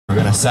We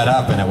were gonna set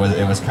up, and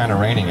it was kind of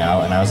raining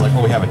out, and I was like,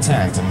 well, we have a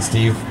tent, and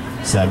Steve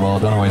said, well,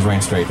 it don't always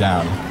rain straight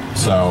down.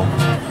 So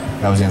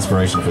that was the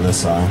inspiration for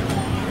this song.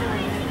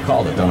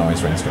 Called it Don't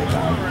Always Rain Straight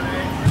Down.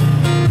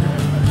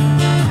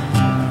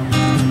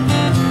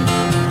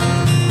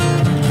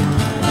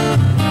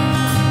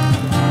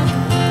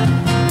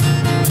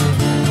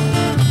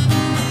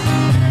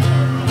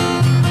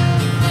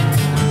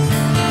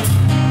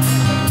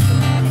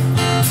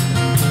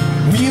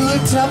 We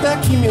looked up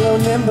at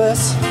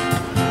cumulonimbus,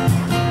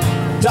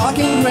 dark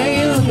and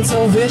gray, looking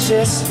so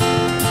vicious.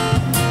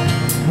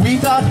 We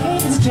thought, hey,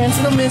 this chance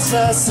it'll miss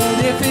us,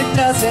 and if it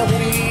doesn't,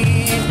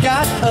 we've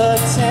got a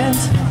tent.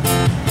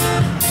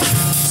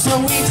 So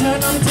we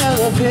turned on the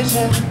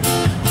television,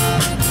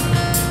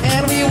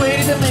 and we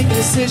waited to make a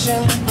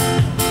decision.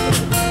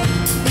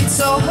 It's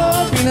so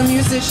hard being a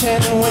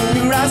musician when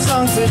you write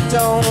songs that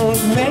don't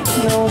make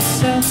no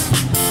sense.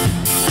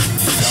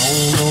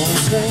 Don't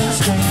always rain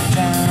straight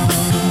down.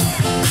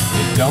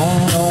 It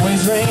don't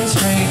always rain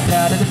straight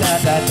down. It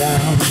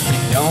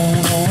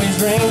don't always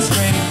rain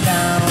straight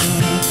down.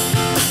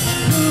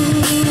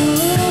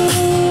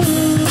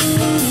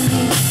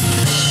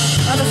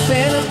 I'm a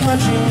fan of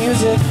country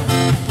music.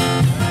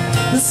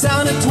 The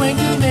sound of twang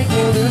can make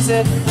me lose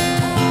it.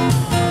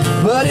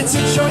 But it's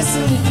your choice,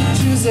 and if you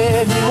choose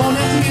it, you won't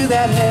have to hear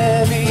that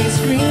heavy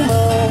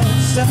screamo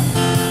stuff.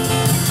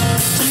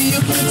 So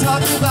you can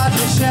talk about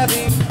your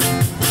Chevy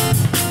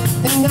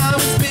and how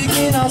it's big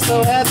and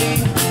also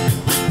heavy.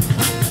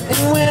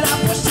 And when I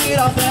pushed it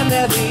off that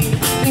levee,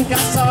 I think I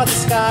saw the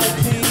sky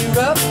clear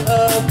up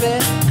a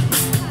bit.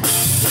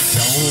 It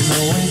don't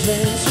always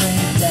rain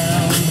straight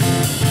down.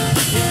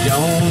 It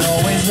don't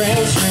always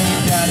rain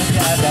straight down. It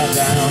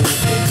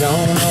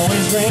don't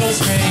always rain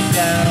straight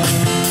down.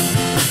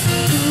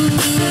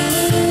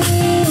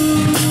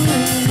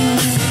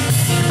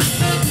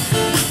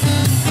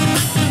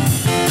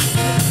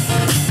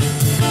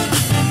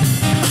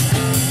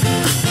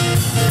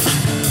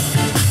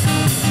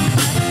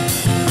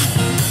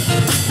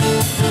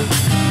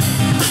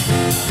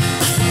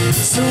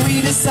 So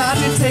we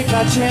decided to take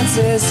our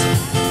chances,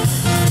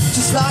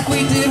 just like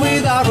we did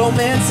with our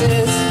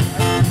romances.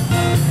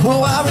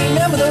 Oh, I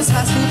remember those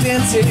high school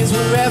dances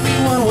where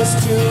everyone was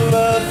too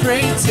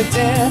afraid to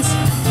dance.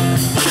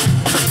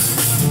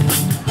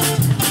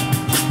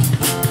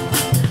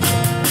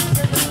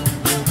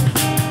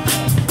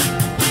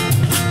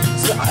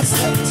 So I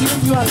said to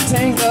you on the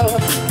tango.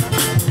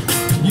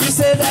 You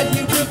said that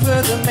you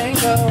prefer the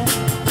mango.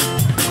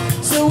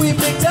 So we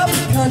picked up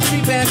the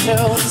country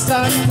banjo and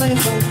started playing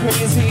some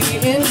crazy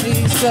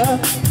indie stuff.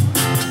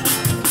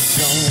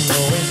 Don't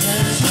always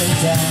rain straight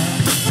down.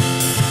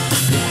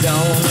 It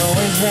don't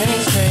always rain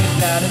straight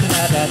down. It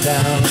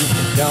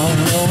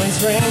don't always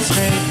rain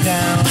straight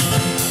down.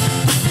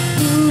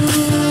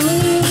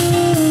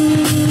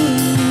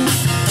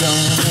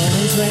 Don't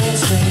always rain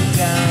straight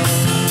down.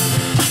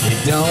 It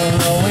don't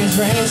always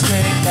rain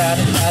straight down.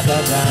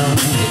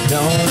 It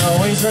don't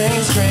always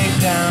rain straight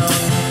down.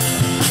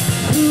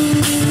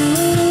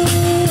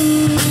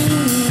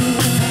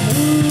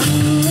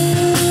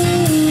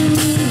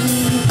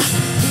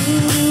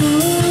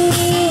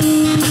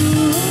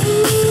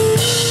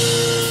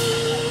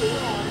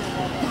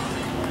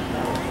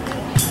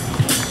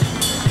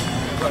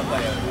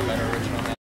 Play a better original.